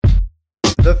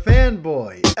The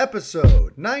Fanboy,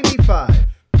 episode 95.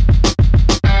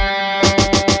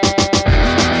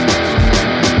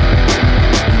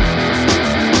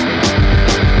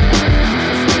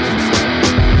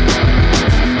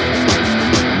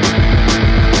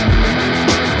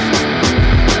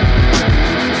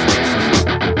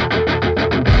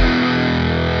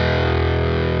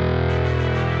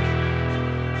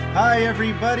 Hi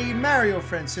everybody,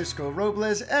 Mario-Francisco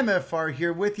Robles, MFR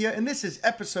here with you, and this is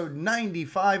episode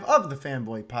 95 of the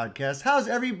Fanboy Podcast. How's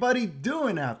everybody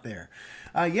doing out there?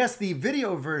 Yes, the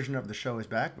video version of the show is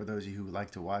back, for those of you who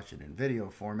like to watch it in video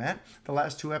format. The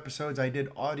last two episodes I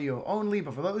did audio only,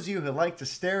 but for those of you who like to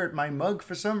stare at my mug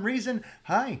for some reason,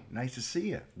 hi, nice to see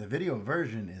you. The video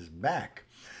version is back.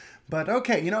 But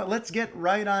okay, let's get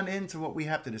right on into what we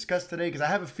have to discuss today, because I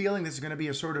have a feeling this is going to be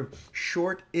a sort of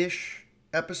short-ish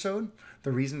episode.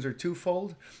 The reasons are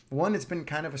twofold. One, it's been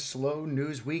kind of a slow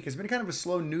news week. It's been kind of a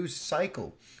slow news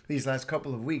cycle these last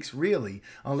couple of weeks, really,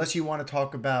 unless you want to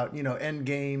talk about,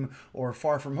 Endgame or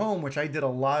Far From Home, which I did a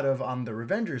lot of on the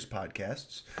Avengers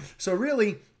podcasts. So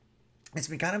really, it's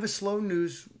been kind of a slow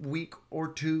news week or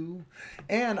two.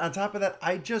 And on top of that,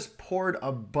 I just poured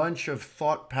a bunch of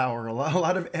thought power, a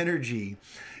lot of energy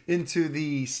into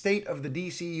the State of the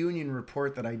DC Union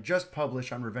report that I just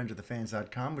published on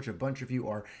RevengeOfTheFans.com, which a bunch of you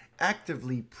are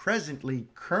actively,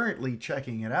 currently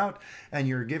checking it out, and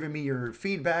you're giving me your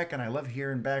feedback, and I love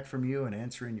hearing back from you and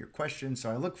answering your questions. So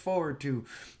I look forward to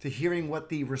hearing what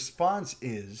the response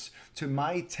is to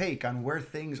my take on where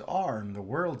things are in the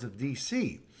worlds of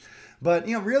DC. But,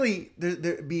 really,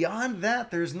 beyond that,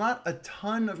 there's not a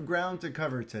ton of ground to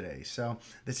cover today. So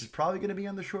this is probably going to be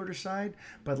on the shorter side,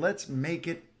 but let's make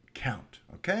it count,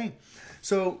 okay?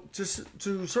 So just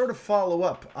to sort of follow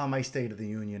up on my State of the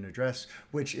Union address,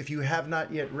 which if you have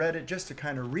not yet read it, just to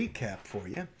kind of recap for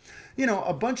you,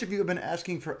 a bunch of you have been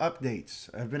asking for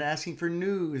updates. I've been asking for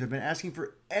news. I've been asking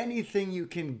for anything you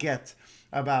can get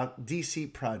about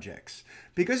DC projects.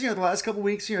 Because, the last couple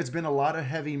weeks, it's been a lot of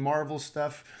heavy Marvel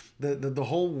stuff. The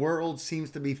whole world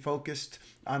seems to be focused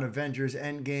on Avengers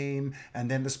Endgame,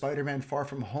 and then the Spider-Man Far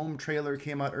From Home trailer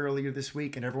came out earlier this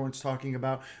week, and everyone's talking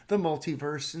about the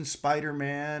multiverse and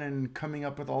Spider-Man and coming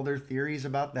up with all their theories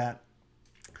about that.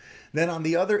 Then on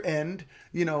the other end,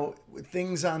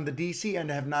 things on the DC end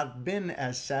have not been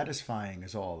as satisfying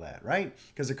as all that, right?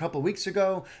 Because a couple of weeks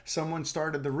ago, someone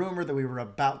started the rumor that we were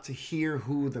about to hear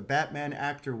who the Batman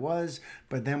actor was,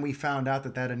 but then we found out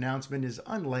that announcement is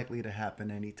unlikely to happen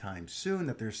anytime soon,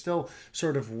 that they're still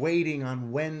sort of waiting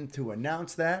on when to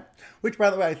announce that, which, by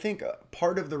the way, I think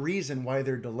part of the reason why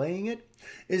they're delaying it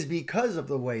is because of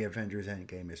the way Avengers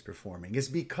Endgame is performing. It's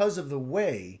because of the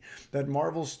way that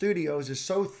Marvel Studios is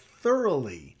so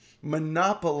thoroughly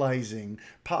monopolizing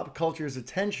pop culture's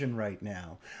attention right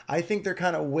now. I think they're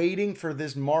kind of waiting for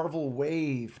this Marvel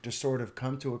wave to sort of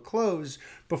come to a close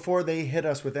before they hit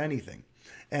us with anything.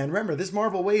 And remember, this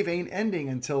Marvel wave ain't ending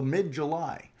until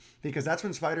mid-July, because that's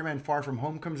when Spider-Man Far From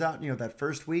Home comes out, that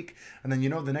first week. And then,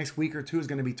 the next week or two is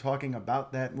going to be talking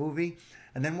about that movie.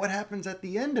 And then what happens at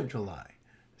the end of July?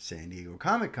 San Diego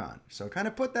Comic-Con. So kind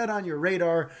of put that on your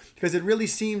radar, because it really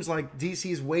seems like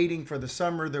DC's waiting for the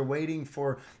summer. They're waiting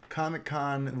for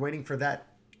Comic-Con, waiting for that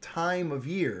time of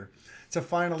year to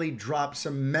finally drop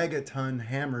some megaton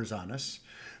hammers on us.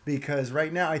 Because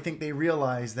right now I think they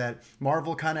realize that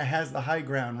Marvel kind of has the high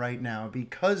ground right now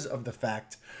because of the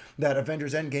fact that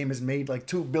Avengers Endgame has made like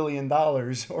 $2 billion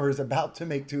or is about to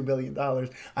make $2 billion.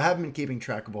 I haven't been keeping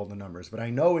track of all the numbers, but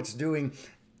I know it's doing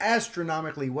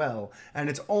astronomically well, and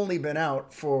it's only been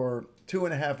out for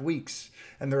 2.5 weeks,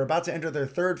 and they're about to enter their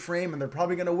third frame, and they're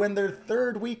probably going to win their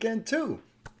third weekend too.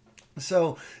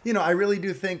 So, I really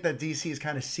do think that DC has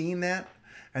kind of seen that,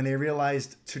 and they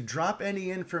realized to drop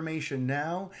any information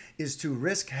now is to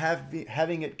risk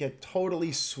having it get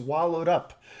totally swallowed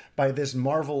up by this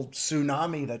Marvel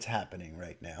tsunami that's happening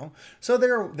right now. So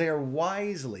they're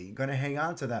wisely going to hang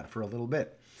on to that for a little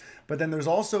bit. But then there's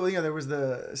also, there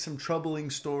was some troubling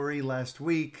story last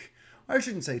week. I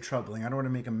shouldn't say troubling. I don't want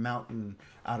to make a mountain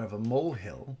out of a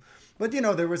molehill. But,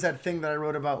 there was that thing that I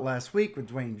wrote about last week with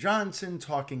Dwayne Johnson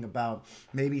talking about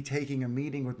maybe taking a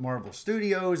meeting with Marvel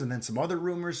Studios, and then some other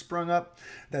rumors sprung up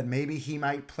that maybe he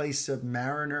might play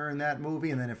Submariner in that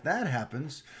movie. And then if that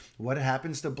happens, what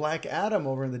happens to Black Adam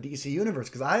over in the DC Universe?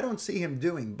 Because I don't see him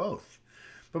doing both.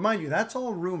 But mind you, that's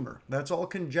all rumor. That's all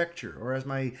conjecture. Or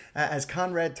as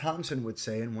Conrad Thompson would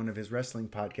say in one of his wrestling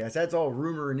podcasts, that's all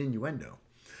rumor and innuendo.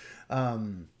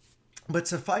 But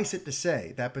suffice it to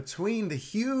say that between the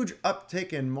huge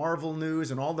uptick in Marvel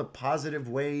news and all the positive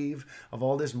wave of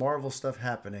all this Marvel stuff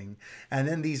happening, and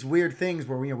then these weird things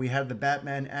where we had the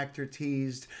Batman actor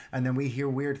teased, and then we hear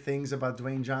weird things about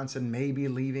Dwayne Johnson maybe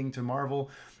leaving to Marvel,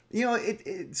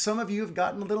 some of you have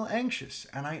gotten a little anxious,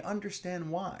 and I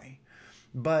understand why.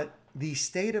 But the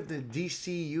State of the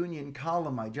DC Union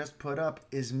column I just put up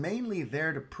is mainly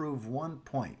there to prove one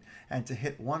point and to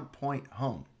hit one point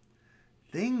home.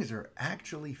 Things are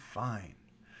actually fine.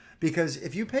 Because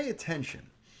if you pay attention,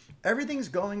 everything's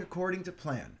going according to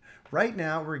plan. Right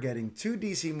now, we're getting 2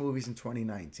 DC movies in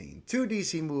 2019, 2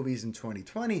 DC movies in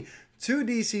 2020, 2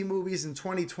 DC movies in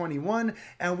 2021,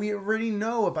 and we already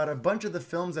know about a bunch of the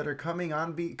films that are coming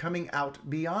out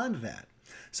beyond that.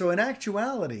 So in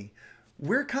actuality,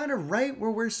 we're kind of right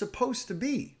where we're supposed to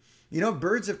be.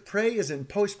 Birds of Prey is in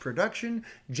post-production.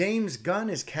 James Gunn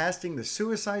is casting the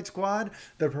Suicide Squad.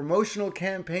 The promotional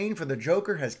campaign for the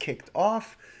Joker has kicked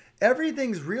off.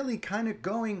 Everything's really kind of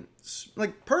going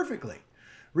perfectly.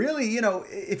 Really,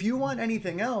 if you want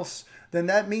anything else, then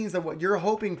that means that what you're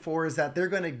hoping for is that they're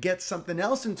going to get something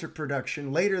else into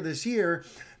production later this year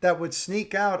that would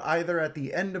sneak out either at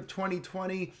the end of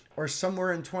 2020 or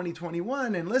somewhere in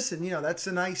 2021. And listen, that's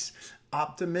a nice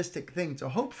optimistic thing to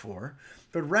hope for.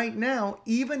 But right now,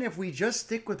 even if we just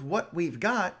stick with what we've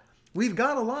got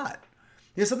a lot.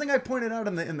 Something I pointed out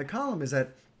in the column is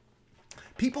that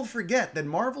people forget that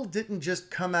Marvel didn't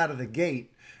just come out of the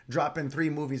gate dropping 3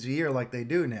 movies a year like they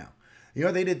do now.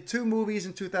 They did 2 movies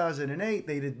in 2008.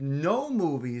 They did no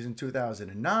movies in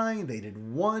 2009. They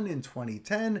did 1 in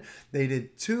 2010. They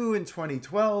did 2 in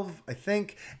 2012, I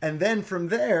think. And then from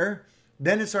there,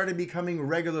 then it started becoming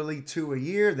regularly 2 a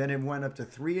year. Then it went up to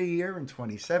 3 a year in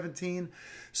 2017.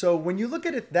 So when you look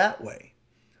at it that way,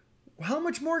 how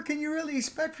much more can you really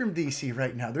expect from DC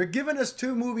right now? They're giving us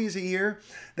 2 movies a year.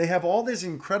 They have all this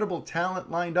incredible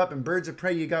talent lined up. In Birds of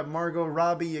Prey, you got Margot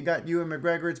Robbie. You got Ewan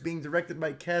McGregor. It's being directed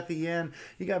by Kathy Yan.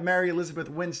 You got Mary Elizabeth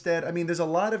Winstead. I mean, there's a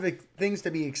lot of things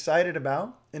to be excited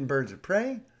about in Birds of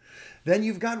Prey. Then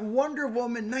you've got Wonder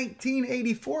Woman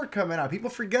 1984 coming out. People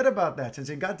forget about that. Since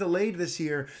it got delayed this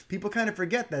year, people kind of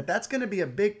forget that. That's going to be a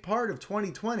big part of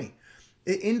 2020.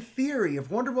 In theory,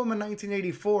 if Wonder Woman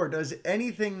 1984 does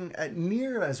anything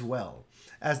near as well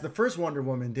as the first Wonder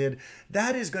Woman did,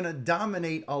 that is going to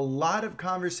dominate a lot of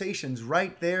conversations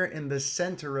right there in the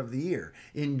center of the year,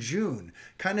 in June,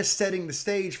 kind of setting the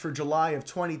stage for July of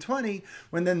 2020,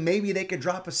 when then maybe they could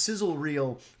drop a sizzle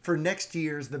reel for next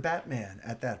year's The Batman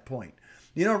at that point.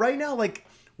 Right now,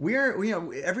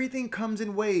 everything comes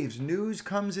in waves. News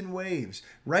comes in waves.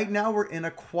 Right now, we're in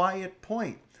a quiet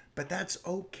point, but that's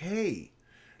okay.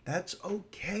 That's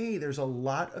okay. There's a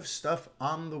lot of stuff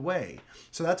on the way.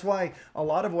 So that's why a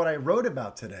lot of what I wrote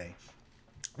about today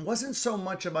wasn't so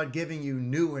much about giving you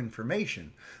new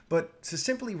information, but to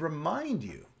simply remind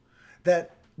you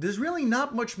that there's really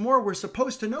not much more we're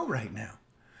supposed to know right now.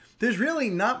 There's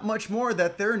really not much more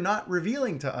that they're not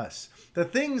revealing to us. The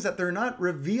things that they're not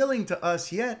revealing to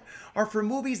us yet are for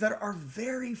movies that are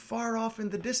very far off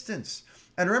in the distance.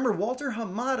 And remember, Walter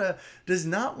Hamada does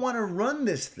not want to run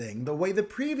this thing the way the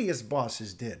previous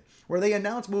bosses did, where they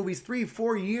announce movies 3,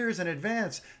 4 years in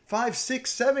advance, 5, 6,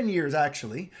 7 years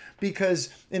actually, because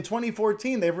in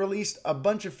 2014 they released a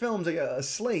bunch of films, a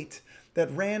slate that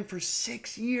ran for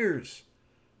 6 years.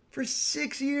 For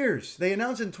 6 years. They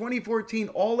announced in 2014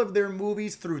 all of their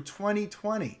movies through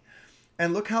 2020.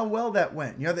 And look how well that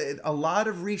went. A lot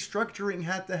of restructuring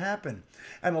had to happen.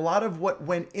 And a lot of what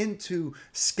went into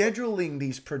scheduling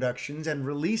these productions and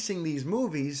releasing these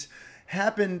movies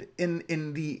happened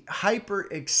in the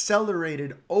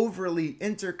hyper-accelerated, overly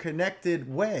interconnected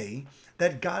way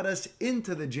that got us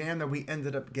into the jam that we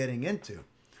ended up getting into.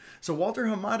 So Walter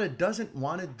Hamada doesn't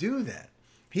want to do that.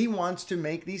 He wants to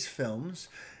make these films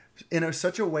in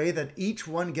such a way that each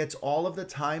one gets all of the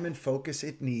time and focus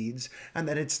it needs, and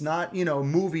that it's not,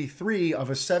 movie 3 of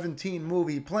a 17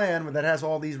 movie plan that has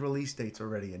all these release dates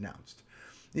already announced.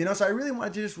 So I really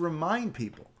wanted to just remind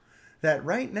people that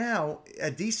right now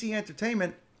at DC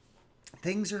Entertainment,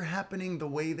 things are happening the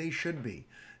way they should be.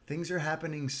 Things are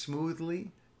happening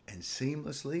smoothly and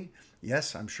seamlessly.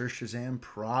 Yes, I'm sure Shazam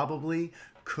probably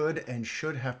could and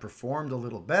should have performed a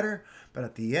little better, but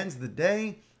at the end of the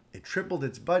day, it tripled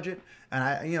its budget,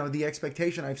 and the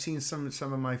expectation. I've seen some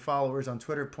of my followers on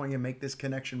Twitter pointing and make this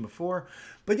connection before,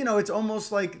 but it's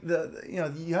almost like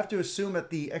you have to assume that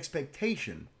the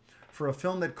expectation for a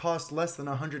film that cost less than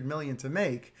 $100 million to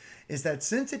make is that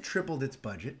since it tripled its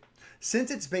budget,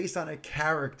 since it's based on a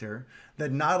character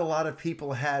that not a lot of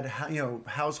people had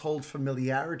household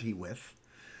familiarity with,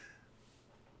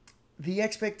 the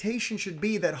expectation should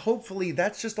be that hopefully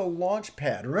that's just a launch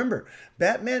pad. Remember,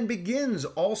 Batman Begins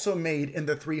also made in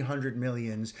the 300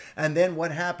 millions. And then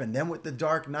what happened? Then with The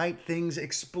Dark Knight, things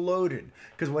exploded.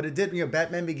 Because what it did,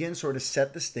 Batman Begins sort of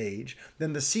set the stage.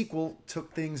 Then the sequel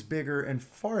took things bigger and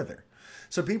farther.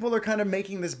 So people are kind of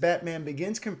making this Batman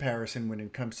Begins comparison when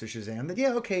it comes to Shazam. That,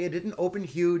 yeah, okay, it didn't open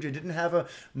huge. It didn't have a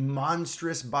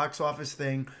monstrous box office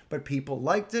thing. But people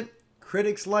liked it.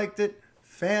 Critics liked it.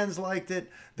 Fans liked it.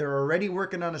 They're already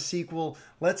working on a sequel.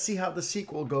 Let's see how the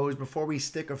sequel goes before we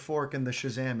stick a fork in the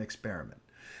Shazam experiment.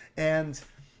 And,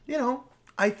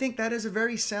 I think that is a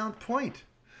very sound point.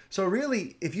 So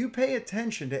really, if you pay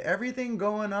attention to everything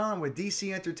going on with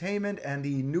DC Entertainment and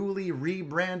the newly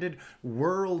rebranded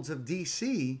worlds of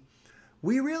DC,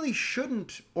 we really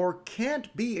shouldn't or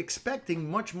can't be expecting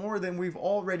much more than we've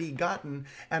already gotten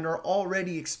and are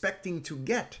already expecting to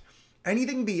get.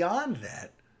 Anything beyond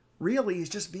that really is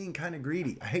just being kind of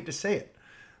greedy. I hate to say it.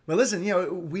 But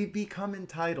listen, we've become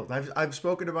entitled. I've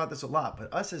spoken about this a lot,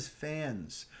 but us as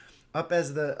fans,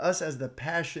 us as the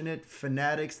passionate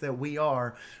fanatics that we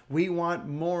are, we want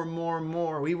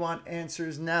more. We want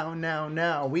answers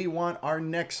now. We want our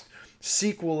next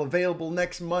sequel available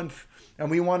next month,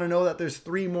 and we want to know that there's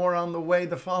 3 more on the way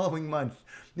the following month.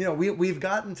 We've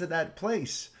gotten to that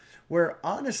place where,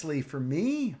 honestly, for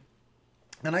me,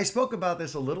 and I spoke about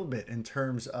this a little bit in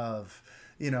terms of,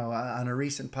 on a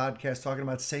recent podcast talking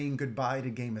about saying goodbye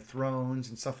to Game of Thrones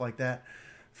and stuff like that.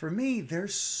 For me,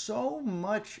 there's so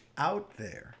much out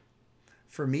there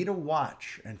for me to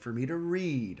watch and for me to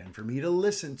read and for me to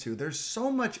listen to. There's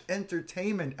so much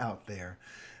entertainment out there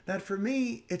that for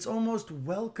me, it's almost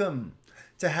welcome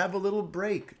to have a little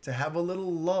break, to have a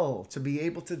little lull, to be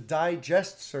able to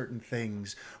digest certain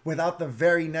things without the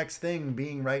very next thing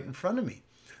being right in front of me.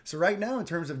 So right now, in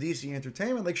terms of DC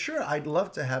Entertainment, sure, I'd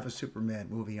love to have a Superman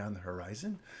movie on the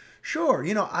horizon. Sure,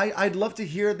 I'd love to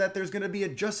hear that there's going to be a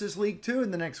Justice League 2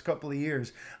 in the next couple of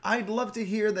years. I'd love to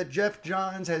hear that Jeff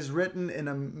Johns has written an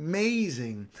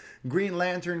amazing Green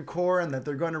Lantern Corps and that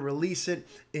they're going to release it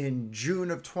in June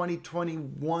of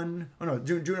 2021. Oh no,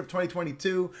 June of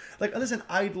 2022. Listen,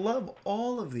 I'd love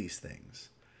all of these things.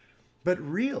 But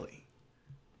really,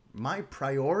 my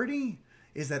priority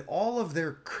is that all of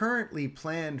their currently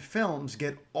planned films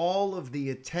get all of the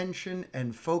attention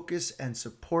and focus and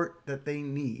support that they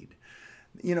need.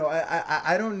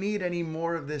 I don't need any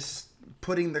more of this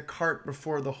putting the cart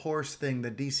before the horse thing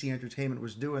that DC Entertainment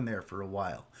was doing there for a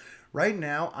while. Right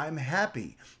now, I'm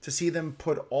happy to see them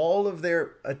put all of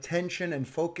their attention and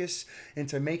focus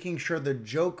into making sure the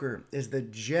Joker is the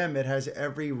gem it has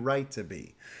every right to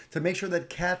be. To make sure that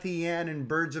Kathy Ann and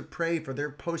Birds of Prey, for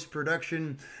their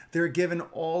post-production, they're given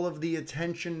all of the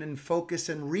attention and focus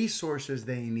and resources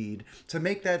they need to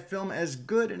make that film as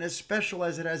good and as special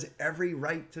as it has every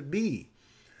right to be.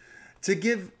 To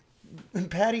give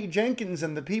Patty Jenkins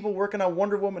and the people working on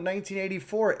Wonder Woman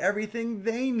 1984 everything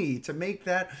they need to make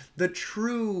that the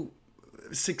true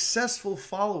successful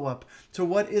follow-up to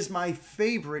what is my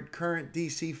favorite current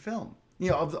DC film.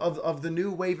 Of the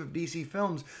new wave of DC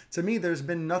films, to me, there's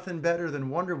been nothing better than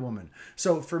Wonder Woman.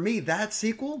 So for me, that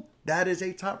sequel, that is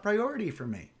a top priority for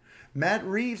me. Matt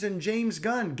Reeves and James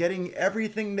Gunn getting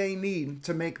everything they need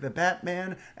to make the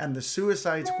Batman and the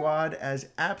Suicide Squad as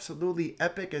absolutely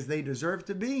epic as they deserve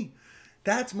to be.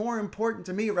 That's more important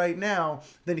to me right now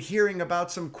than hearing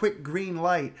about some quick green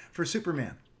light for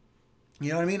Superman.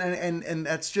 You know what I mean? And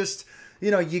that's just,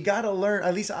 you got to learn,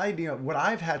 at least what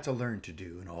I've had to learn to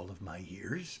do in all of my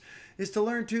years is to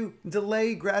learn to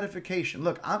delay gratification.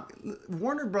 Look,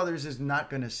 Warner Brothers is not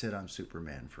going to sit on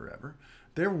Superman forever.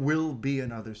 There will be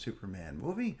another Superman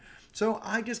movie. So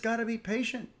I just got to be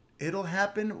patient. It'll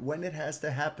happen when it has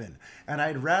to happen. And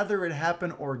I'd rather it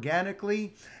happen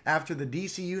organically after the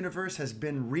DC universe has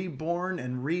been reborn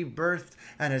and rebirthed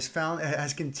and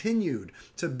has continued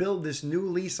to build this new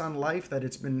lease on life that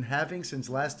it's been having since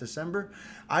last December.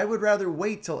 I would rather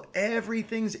wait till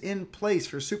everything's in place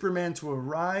for Superman to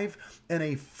arrive in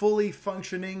a fully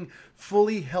functioning,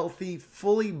 fully healthy,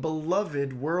 fully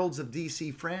beloved Worlds of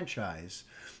DC franchise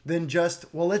than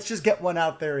let's just get one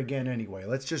out there again anyway.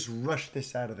 Let's just rush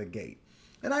this out of the gate.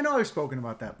 And I know I've spoken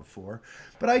about that before,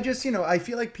 but I just, I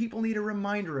feel like people need a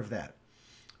reminder of that.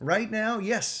 Right now,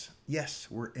 yes,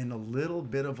 we're in a little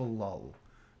bit of a lull,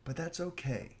 but that's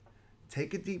okay.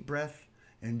 Take a deep breath,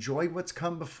 enjoy what's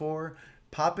come before,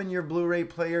 pop in your Blu-ray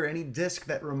player, any disc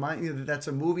that reminds you that that's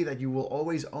a movie that you will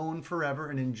always own forever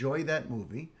and enjoy that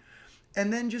movie.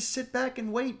 And then just sit back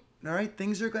and wait. All right,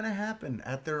 things are going to happen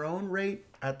at their own rate,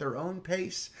 at their own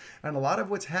pace. And a lot of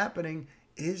what's happening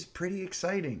is pretty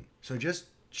exciting. So just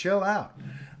chill out.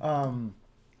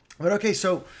 But okay,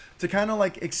 so to kind of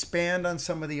like expand on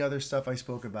some of the other stuff I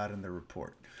spoke about in the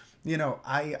report,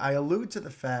 I allude to the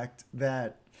fact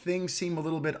that things seem a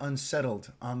little bit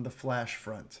unsettled on the Flash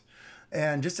front.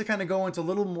 And just to kind of go into a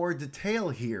little more detail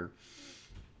here,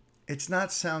 it's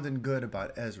not sounding good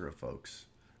about Ezra, folks.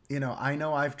 I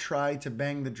know I've tried to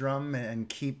bang the drum and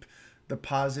keep the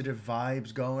positive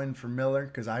vibes going for Miller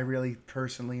because I really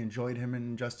personally enjoyed him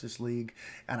in Justice League,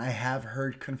 and I have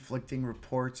heard conflicting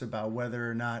reports about whether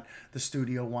or not the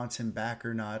studio wants him back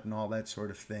or not and all that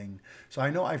sort of thing. So I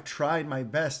know I've tried my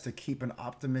best to keep an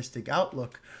optimistic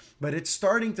outlook, but it's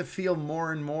starting to feel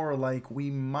more and more like we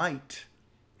might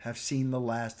have seen the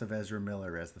last of Ezra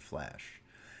Miller as the Flash.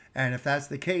 And if that's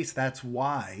the case, that's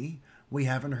why we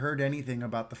haven't heard anything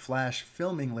about The Flash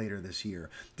filming later this year,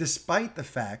 despite the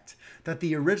fact that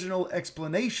the original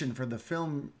explanation for the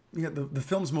film, the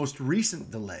film's most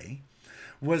recent delay,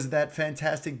 was that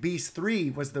Fantastic Beasts 3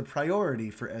 was the priority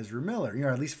for Ezra Miller,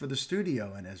 at least for the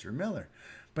studio and Ezra Miller.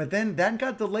 But then that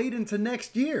got delayed into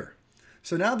next year.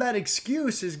 So now that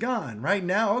excuse is gone. Right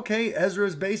now, okay,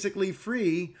 Ezra's basically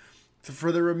free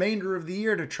for the remainder of the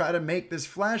year to try to make this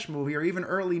Flash movie, or even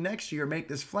early next year make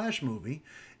this Flash movie,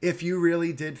 if you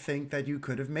really did think that you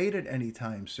could have made it any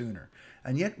time sooner.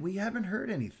 And yet we haven't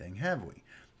heard anything, have we?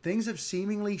 Things have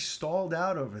seemingly stalled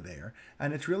out over there,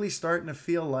 and it's really starting to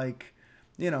feel like,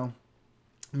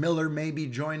 Miller may be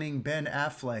joining Ben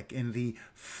Affleck in the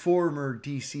former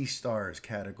DC stars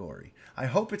category. I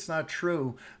hope it's not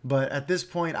true, but at this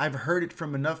point, I've heard it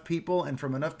from enough people, and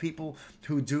from enough people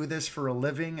who do this for a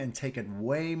living and take it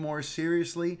way more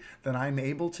seriously than I'm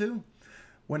able to.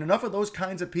 When enough of those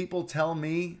kinds of people tell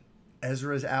me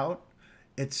Ezra's out,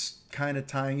 it's kind of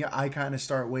time. Yeah, I kind of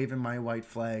start waving my white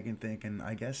flag and thinking,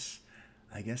 I guess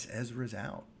Ezra's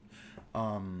out.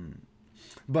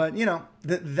 But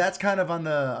that's kind of on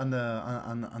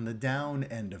the down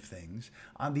end of things.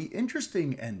 On the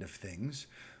interesting end of things,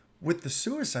 with the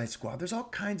Suicide Squad, there's all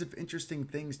kinds of interesting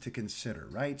things to consider,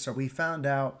 right? So we found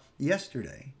out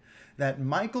yesterday that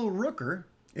Michael Rooker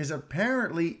is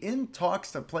apparently in talks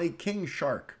to play King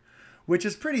Shark, which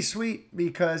is pretty sweet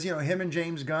because him and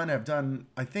James Gunn have done.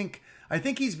 I think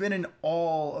he's been in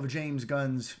all of James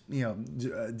Gunn's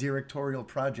directorial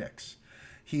projects.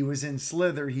 He was in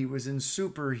Slither, he was in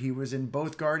Super, he was in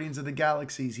both Guardians of the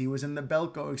Galaxies, he was in the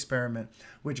Belko Experiment,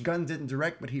 which Gunn didn't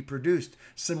direct, but he produced,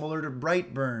 similar to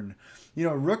Brightburn.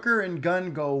 Rooker and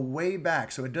Gunn go way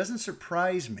back, so it doesn't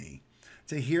surprise me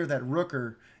to hear that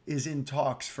Rooker is in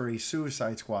talks for a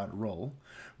Suicide Squad role.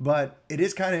 But it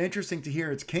is kind of interesting to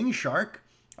hear it's King Shark.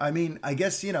 I mean, I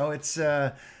guess, it's...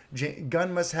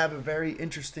 Gunn must have a very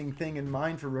interesting thing in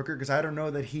mind for Rooker, because I don't know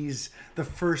that he's the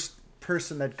first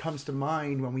person that comes to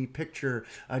mind when we picture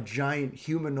a giant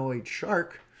humanoid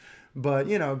shark. But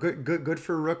good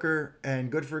for Rooker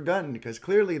and good for Gunn, because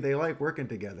clearly they like working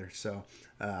together. So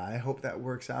I hope that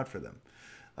works out for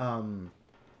them.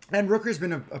 And Rooker's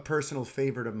been a personal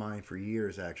favorite of mine for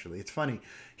years, actually. It's funny.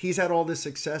 He's had all this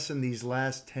success in these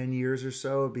last 10 years or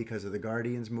so because of the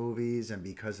Guardians movies and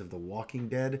because of The Walking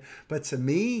Dead. But to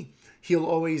me, he'll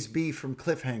always be from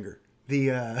Cliffhanger,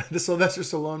 the Sylvester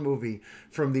Stallone movie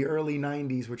from the early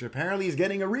 90s, which apparently is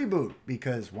getting a reboot,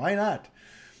 because why not?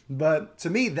 But to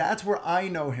me, that's where I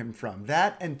know him from.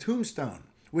 That and Tombstone,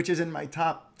 which is in my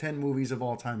top 10 movies of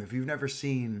all time. If you've never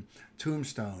seen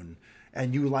Tombstone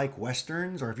and you like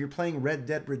Westerns, or if you're playing Red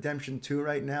Dead Redemption 2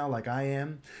 right now like I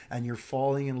am, and you're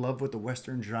falling in love with the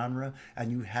Western genre,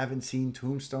 and you haven't seen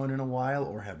Tombstone in a while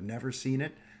or have never seen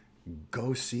it,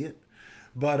 go see it.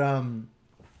 But,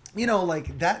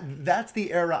 like that's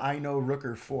the era I know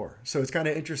Rooker for. So it's kind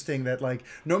of interesting that, like,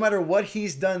 no matter what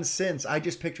he's done since, I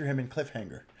just picture him in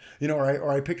Cliffhanger,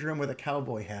 or I picture him with a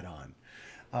cowboy hat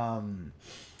on.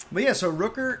 But yeah, so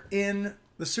Rooker in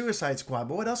the Suicide Squad.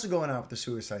 But what else is going on with the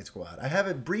Suicide Squad? I have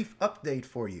a brief update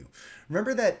for you.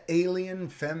 Remember that alien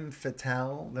femme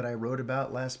fatale that I wrote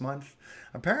about last month?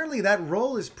 Apparently that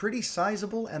role is pretty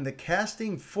sizable, and the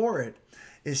casting for it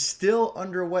is still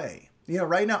underway.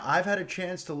 Right now I've had a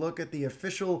chance to look at the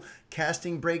official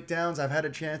casting breakdowns. I've had a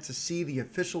chance to see the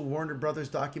official Warner Brothers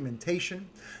documentation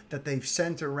that they've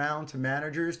sent around to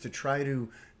managers to try to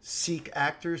seek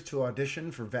actors to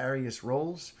audition for various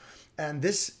roles. And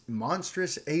this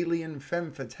monstrous alien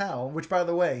femme fatale, which, by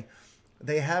the way,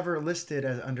 they have her listed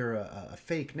as under a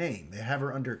fake name. They have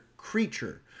her under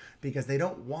Creature because they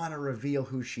don't want to reveal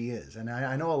who she is. And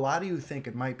I know a lot of you think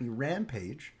it might be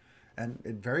Rampage, and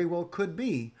it very well could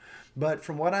be. But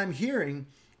from what I'm hearing,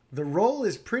 the role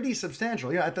is pretty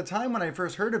substantial. At the time when I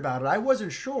first heard about it, I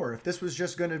wasn't sure if this was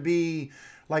just going to be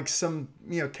like some,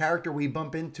 character we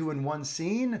bump into in one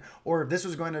scene, or if this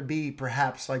was going to be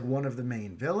perhaps like one of the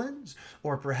main villains,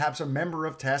 or perhaps a member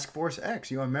of Task Force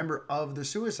X, a member of the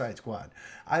Suicide Squad.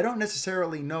 I don't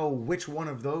necessarily know which one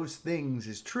of those things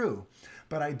is true,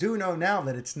 but I do know now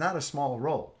that it's not a small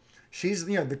role. She's,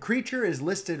 the creature is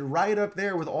listed right up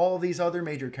there with all these other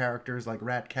major characters like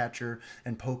Ratcatcher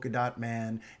and Polka Dot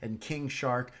Man and King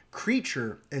Shark.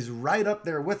 Creature is right up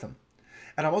there with them.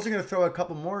 And I'm also going to throw a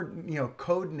couple more,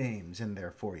 code names in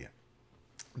there for you.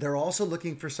 They're also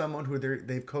looking for someone who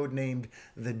they've codenamed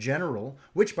the General,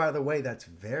 which, by the way, that's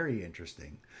very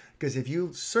interesting. Because if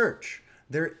you search,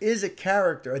 there is a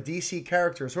character, a DC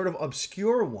character, a sort of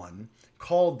obscure one,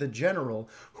 called the General,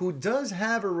 who does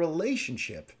have a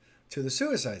relationship to the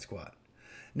Suicide Squad.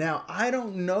 Now, I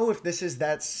don't know if this is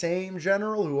that same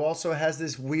General who also has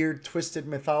this weird twisted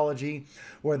mythology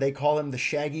where they call him the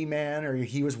Shaggy Man, or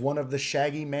he was one of the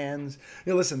Shaggy Mans.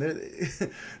 Listen,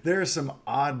 there are some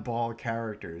oddball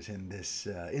characters in this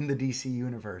in the DC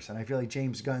universe, and I feel like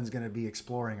James Gunn's going to be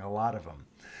exploring a lot of them.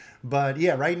 But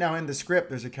yeah, right now in the script,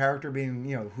 there's a character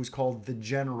being, who's called the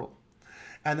General.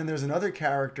 And then there's another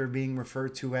character being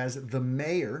referred to as the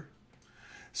Mayor.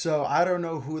 So I don't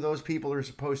know who those people are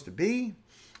supposed to be,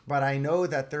 but I know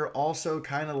that they're also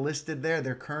kind of listed there.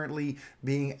 They're currently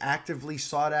being actively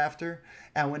sought after.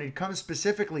 And when it comes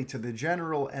specifically to the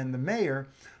General and the Mayor,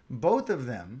 both of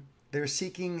them, they're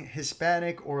seeking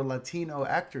Hispanic or Latino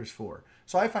actors for.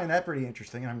 So I find that pretty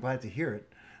interesting, and I'm glad to hear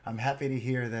it. I'm happy to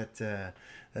hear that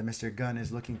that Mr. Gunn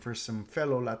is looking for some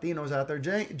fellow Latinos out there.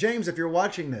 James, if you're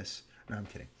watching this. No, I'm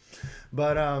kidding.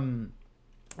 But,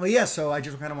 well, yeah, so I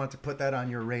just kind of want to put that on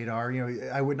your radar.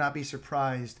 I would not be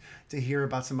surprised to hear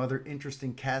about some other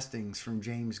interesting castings from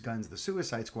James Gunn's The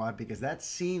Suicide Squad, because that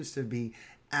seems to be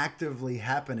actively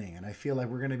happening. And I feel like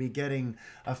we're going to be getting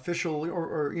official,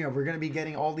 or we're going to be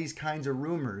getting all these kinds of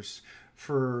rumors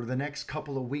for the next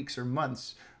couple of weeks or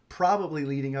months, probably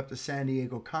leading up to San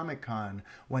Diego Comic-Con,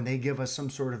 when they give us some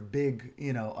sort of big,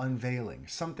 unveiling,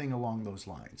 something along those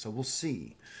lines. So we'll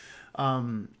see.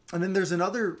 And then there's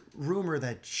another rumor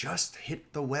that just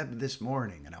hit the web this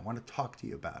morning, and I want to talk to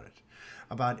you about it.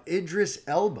 About Idris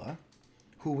Elba,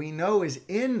 who we know is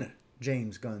in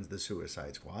James Gunn's The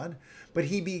Suicide Squad, but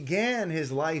he began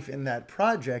his life in that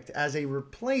project as a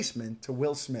replacement to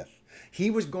Will Smith. He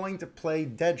was going to play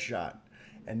Deadshot.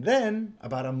 And then,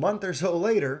 about a month or so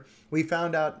later, we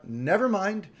found out, never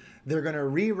mind, they're going to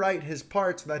rewrite his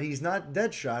part so that he's not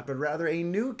Deadshot, but rather a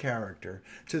new character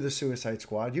to the Suicide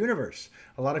Squad universe.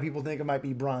 A lot of people think it might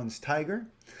be Bronze Tiger.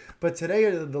 But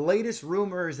today, the latest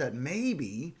rumor is that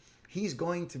maybe he's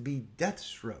going to be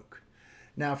Deathstroke.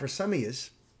 Now, for some of you,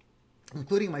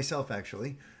 including myself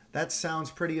actually, that sounds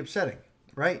pretty upsetting,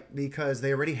 right? Because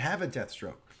they already have a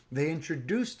Deathstroke. They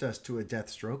introduced us to a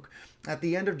Deathstroke at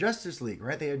the end of Justice League,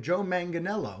 right? They had Joe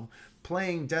Manganiello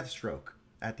playing Deathstroke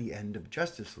at the end of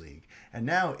Justice League. And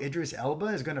now Idris Elba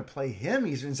is going to play him.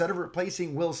 He's, instead of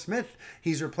replacing Will Smith,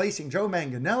 he's replacing Joe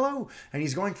Manganiello, and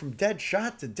he's going from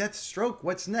Deadshot to Deathstroke.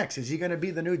 What's next? Is he going to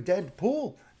be the new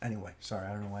Deadpool? Anyway, sorry,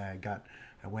 I don't know why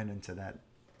I went into that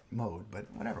mode, but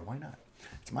whatever, why not?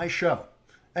 It's my show.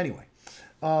 Anyway,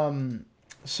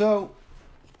 so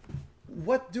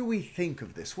what do we think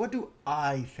of this? What do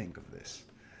I think of this?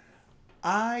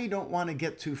 I don't want to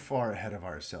get too far ahead of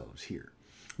ourselves here,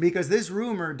 because this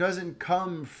rumor doesn't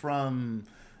come from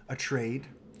a trade.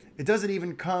 It doesn't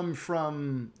even come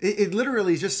from, it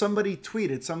literally is just somebody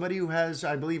tweeted, somebody who has,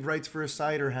 I believe, writes for a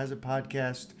site or has a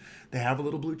podcast. They have a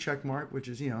little blue check mark, which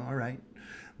is, all right.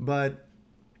 But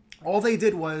all they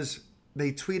did was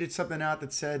they tweeted something out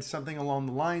that said something along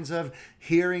the lines of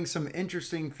hearing some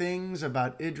interesting things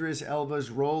about Idris Elba's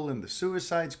role in the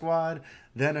Suicide Squad.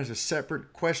 Then as a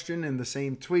separate question in the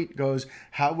same tweet goes,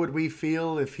 how would we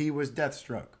feel if he was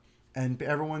Deathstroke? And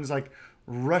everyone's like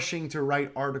rushing to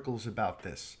write articles about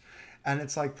this. And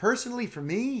it's like, personally for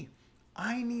me,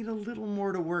 I need a little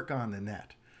more to work on than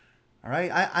that. All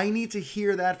right. I need to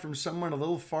hear that from someone a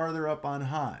little farther up on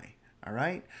high. All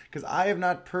right. Because I have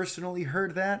not personally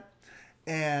heard that.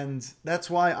 And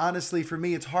that's why, honestly, for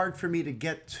me, it's hard for me to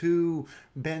get too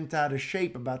bent out of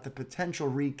shape about the potential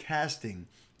recasting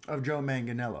of Joe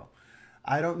Manganiello.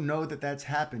 I don't know that that's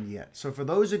happened yet. So for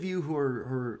those of you who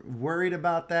are worried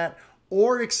about that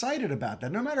or excited about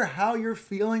that, no matter how you're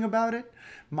feeling about it,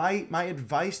 my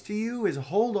advice to you is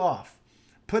hold off.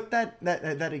 Put that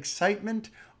excitement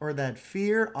or that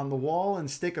fear on the wall and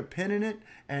stick a pin in it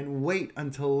and wait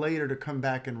until later to come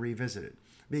back and revisit it.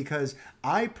 Because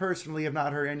I personally have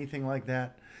not heard anything like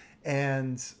that.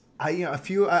 And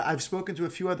I've spoken to a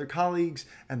few other colleagues,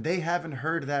 and they haven't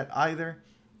heard that either.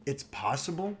 It's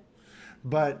possible,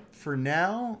 but for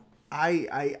now,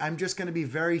 I'm just going to be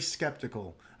very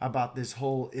skeptical about this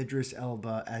whole Idris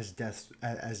Elba as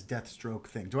Deathstroke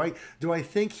thing. Do I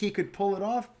think he could pull it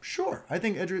off? Sure. I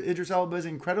think Idris Elba is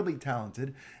incredibly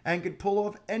talented and could pull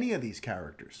off any of these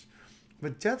characters.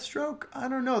 But Deathstroke, I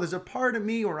don't know. There's a part of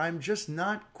me where I'm just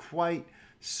not quite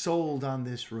sold on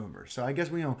this rumor. So I guess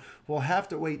we'll have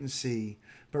to wait and see.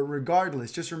 But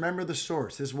regardless, just remember the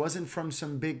source. This wasn't from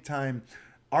some big time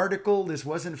article. This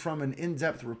wasn't from an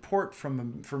in-depth report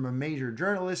from a major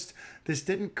journalist. This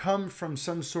didn't come from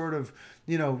some sort of,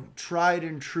 tried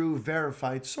and true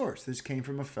verified source. This came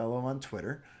from a fellow on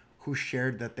Twitter who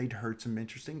shared that they'd heard some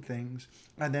interesting things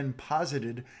and then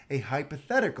posited a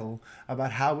hypothetical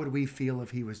about how would we feel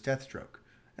if he was Deathstroke.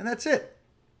 And that's it.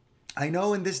 I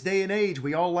know in this day and age,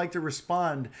 we all like to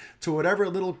respond to whatever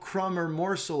little crumb or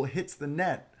morsel hits the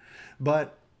net,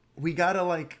 but we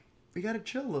gotta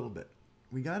chill a little bit.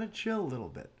 We got to chill a little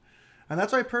bit. And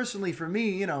that's why personally for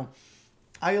me,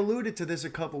 I alluded to this a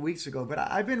couple weeks ago, but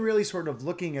I've been really sort of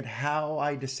looking at how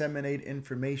I disseminate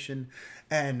information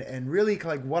and really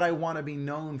like what I want to be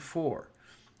known for.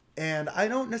 And I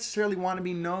don't necessarily want to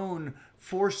be known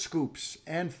for scoops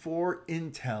and for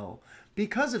intel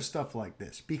because of stuff like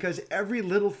this. Because every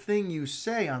little thing you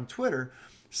say on Twitter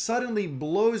suddenly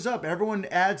blows up. Everyone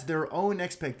adds their own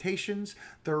expectations,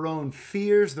 their own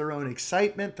fears, their own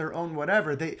excitement, their own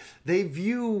whatever. They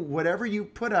view whatever you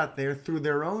put out there through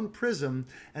their own prism,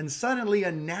 and suddenly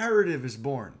a narrative is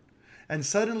born. And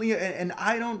suddenly, and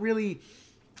I don't really,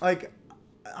 like,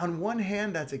 on one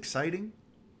hand, that's exciting.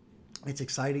 It's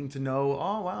exciting to know,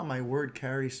 oh, wow, my word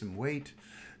carries some weight.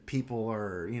 People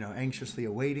are, anxiously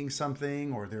awaiting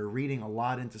something, or they're reading a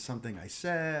lot into something I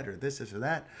said, or this or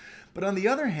that. But on the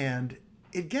other hand,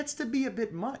 it gets to be a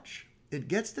bit much. It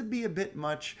gets to be a bit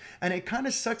much, and it kind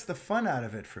of sucks the fun out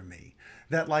of it for me.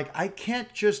 That, like, I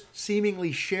can't just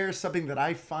seemingly share something that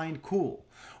I find cool.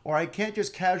 Or I can't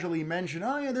just casually mention,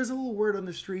 oh yeah, there's a little word on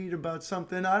the street about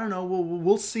something. I don't know,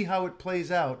 we'll see how it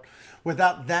plays out,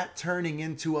 without that turning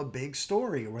into a big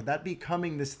story, or that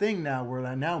becoming this thing now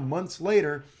where now months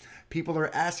later, people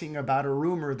are asking about a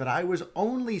rumor that I was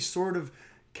only sort of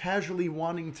casually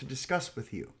wanting to discuss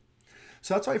with you.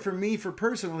 So that's why for me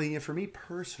personally, I don't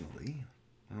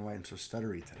know why I'm so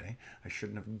stuttery today. I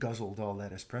shouldn't have guzzled all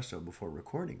that espresso before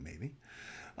recording, maybe.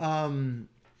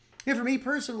 For me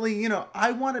personally,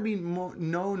 I want to be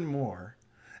known more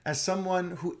as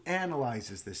someone who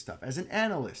analyzes this stuff, as an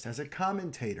analyst, as a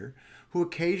commentator who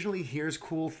occasionally hears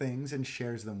cool things and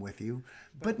shares them with you,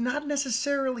 but not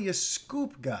necessarily a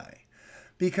scoop guy.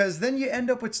 Because then you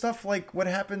end up with stuff like what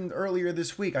happened earlier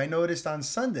this week. I noticed on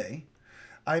Sunday,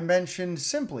 I mentioned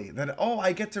simply that,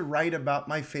 I get to write about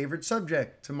my favorite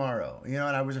subject tomorrow. And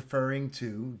I was referring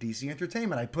to DC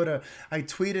Entertainment. I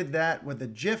tweeted that with a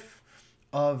GIF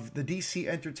of the DC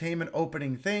Entertainment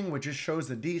opening thing, which just shows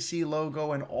the DC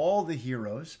logo and all the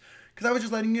heroes. Because I was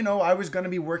just letting you know I was going to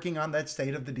be working on that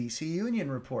State of the DC Union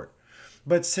report.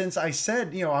 But since I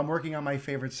said, I'm working on my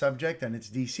favorite subject and it's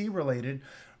DC related,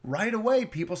 right away,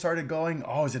 people started going,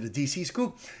 oh, is it a DC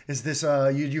scoop? Is this,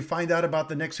 you find out about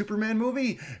the next Superman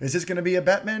movie? Is this going to be a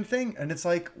Batman thing? And it's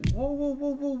like,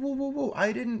 whoa.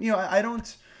 I didn't, I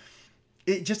don't,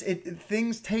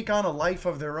 things take on a life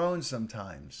of their own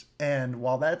sometimes. And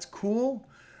while that's cool,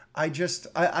 I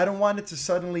don't want it to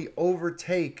suddenly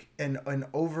overtake and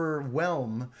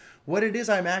overwhelm what it is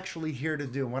I'm actually here to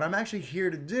do. What I'm actually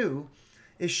here to do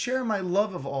is share my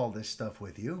love of all this stuff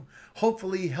with you,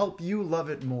 hopefully help you love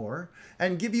it more,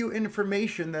 and give you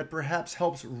information that perhaps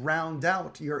helps round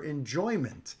out your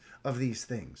enjoyment of these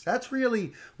things. That's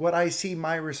really what I see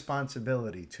my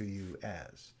responsibility to you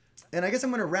as. And I guess I'm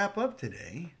going to wrap up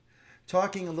today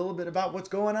talking a little bit about what's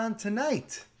going on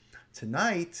tonight.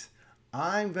 Tonight,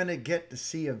 I'm going to get to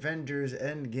see Avengers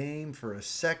Endgame for a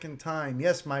second time.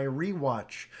 Yes, my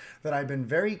rewatch that I've been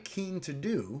very keen to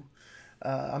do.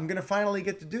 I'm going to finally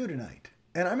get to do tonight.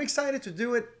 And I'm excited to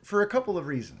do it for a couple of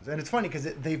reasons. And it's funny because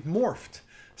they've morphed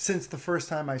since the first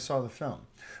time I saw the film.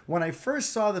 When I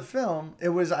first saw the film,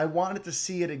 I wanted to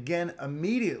see it again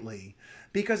immediately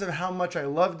because of how much I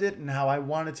loved it and how I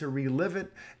wanted to relive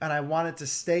it. And I wanted to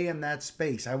stay in that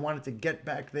space. I wanted to get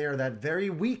back there that very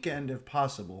weekend if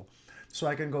possible, so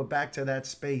I can go back to that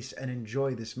space and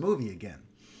enjoy this movie again.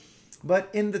 But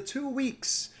in the 2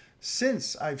 weeks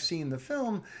since I've seen the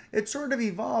film, it sort of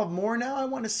evolved more. Now I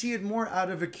want to see it more out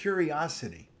of a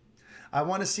curiosity. I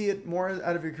want to see it more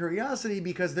out of a curiosity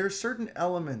because there's certain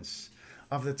elements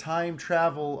of the time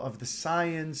travel, of the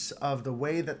science, of the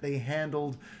way that they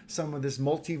handled some of this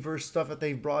multiverse stuff that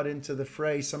they brought into the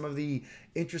fray, some of the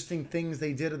interesting things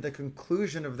they did at the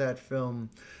conclusion of that film.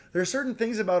 There are certain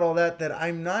things about all that that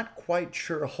I'm not quite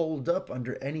sure hold up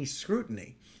under any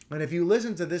scrutiny. And if you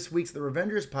listen to this week's The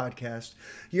Revengers podcast,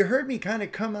 you heard me kind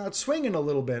of come out swinging a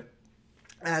little bit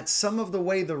at some of the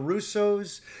way the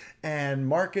Russos and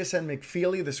Marcus and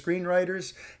McFeely, the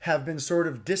screenwriters, have been sort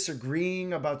of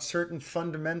disagreeing about certain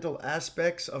fundamental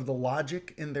aspects of the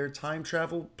logic in their time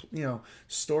travel,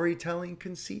 storytelling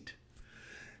conceit.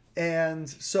 And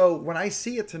so when I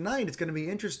see it tonight, it's going to be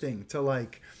interesting to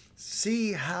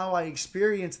see how I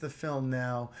experience the film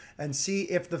now and see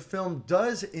if the film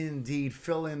does indeed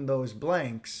fill in those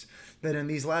blanks that in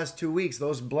these last 2 weeks,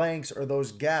 those blanks or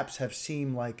those gaps have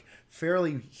seemed like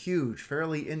fairly huge,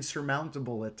 fairly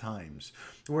insurmountable at times,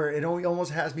 where it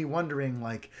almost has me wondering,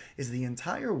 is the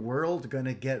entire world going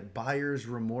to get buyer's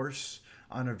remorse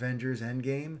on Avengers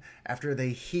Endgame after they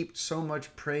heaped so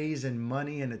much praise and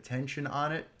money and attention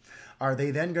on it? Are they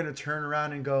then going to turn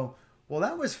around and go, well,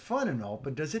 that was fun and all,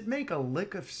 but does it make a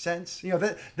lick of sense?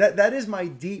 That is my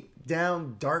deep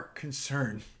down dark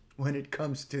concern when it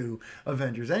comes to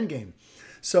Avengers Endgame.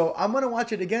 So I'm going to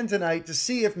watch it again tonight to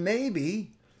see if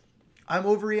maybe I'm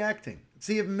overreacting.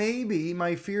 See if maybe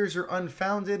my fears are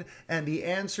unfounded and the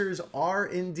answers are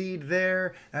indeed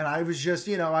there. And I was just,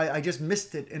 I just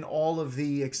missed it in all of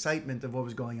the excitement of what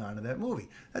was going on in that movie.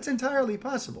 That's entirely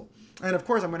possible. And of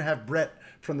course, I'm going to have Brett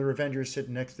from the Revengers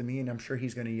sitting next to me, and I'm sure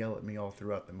he's going to yell at me all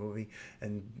throughout the movie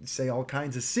and say all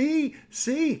kinds of see,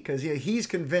 because he's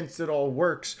convinced it all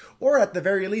works, or at the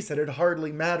very least that it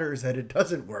hardly matters that it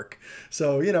doesn't work.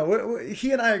 So, he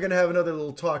and I are going to have another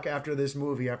little talk after this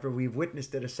movie, after we've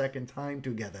witnessed it a second time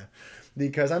together,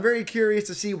 because I'm very curious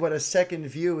to see what a second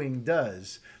viewing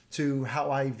does to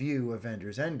how I view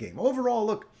Avengers Endgame. Overall,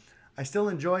 look, I still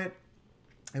enjoy it.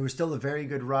 It was still a very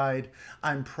good ride.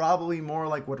 I'm probably more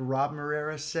like what Rob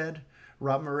Moreira said.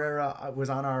 Rob Moreira was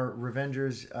on our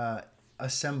Revengers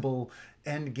Assemble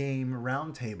Endgame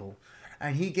roundtable,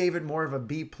 and he gave it more of a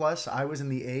B+. I was in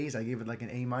the A's. I gave it like an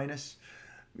A-.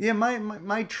 Yeah,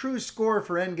 my true score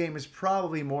for Endgame is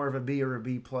probably more of a B or a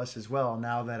B+ as well,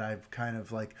 now that I've kind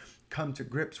of come to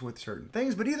grips with certain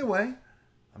things. But either way,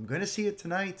 I'm going to see it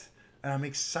tonight, and I'm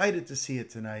excited to see it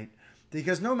tonight.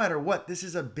 Because no matter what, this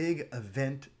is a big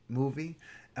event movie,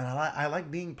 and I like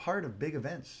being part of big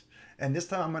events. And this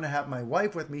time I'm going to have my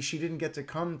wife with me. She didn't get to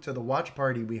come to the watch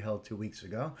party we held 2 weeks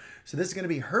ago. So this is going to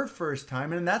be her first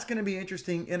time, and that's going to be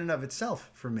interesting in and of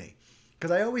itself for me.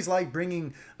 Because I always like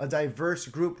bringing a diverse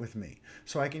group with me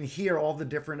so I can hear all the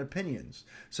different opinions.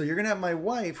 So you're going to have my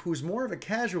wife, who's more of a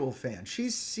casual fan.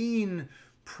 She's seen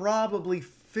probably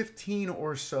 15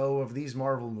 or so of these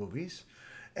Marvel movies.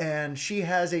 And she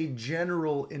has a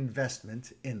general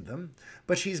investment in them,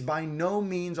 but she's by no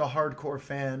means a hardcore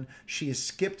fan. She has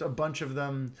skipped a bunch of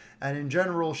them, and in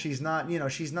general, she's not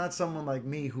someone like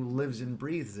me who lives and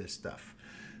breathes this stuff.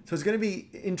 So it's going to be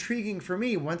intriguing for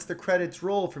me once the credits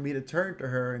roll for me to turn to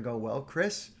her and go, "Well,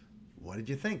 Chris, what did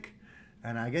you think?"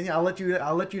 And again, I'll let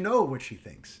you know what she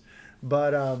thinks.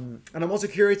 But and I'm also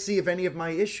curious to see if any of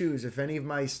my issues, if any of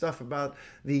my stuff about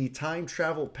the time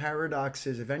travel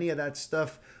paradoxes, if any of that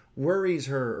stuff worries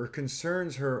her or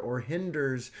concerns her or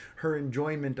hinders her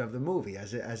enjoyment of the movie,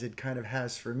 as it kind of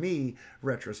has for me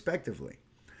retrospectively.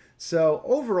 So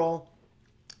overall,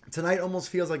 tonight almost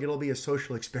feels like it'll be a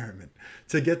social experiment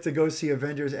to get to go see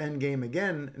Avengers Endgame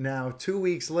again now 2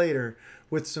 weeks later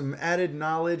with some added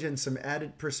knowledge and some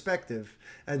added perspective,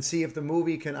 and see if the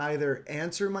movie can either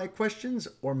answer my questions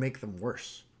or make them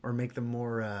worse, or make them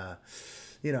more,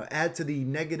 add to the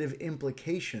negative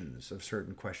implications of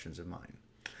certain questions of mine.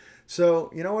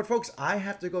 So, you know what, folks? I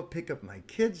have to go pick up my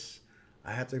kids.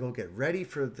 I have to go get ready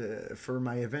for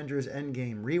my Avengers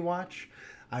Endgame rewatch.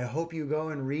 I hope you go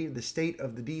and read the State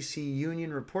of the DC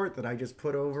Union report that I just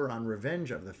put over on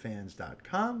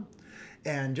revengeofthefans.com.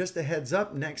 And just a heads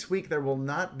up, next week there will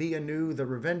not be a new The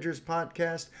Revengers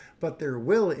podcast, but there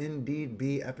will indeed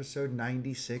be episode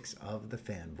 96 of The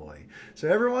Fanboy. So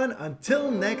everyone, until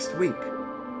next week,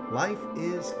 life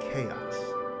is chaos.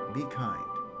 Be kind.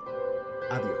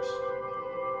 Adios.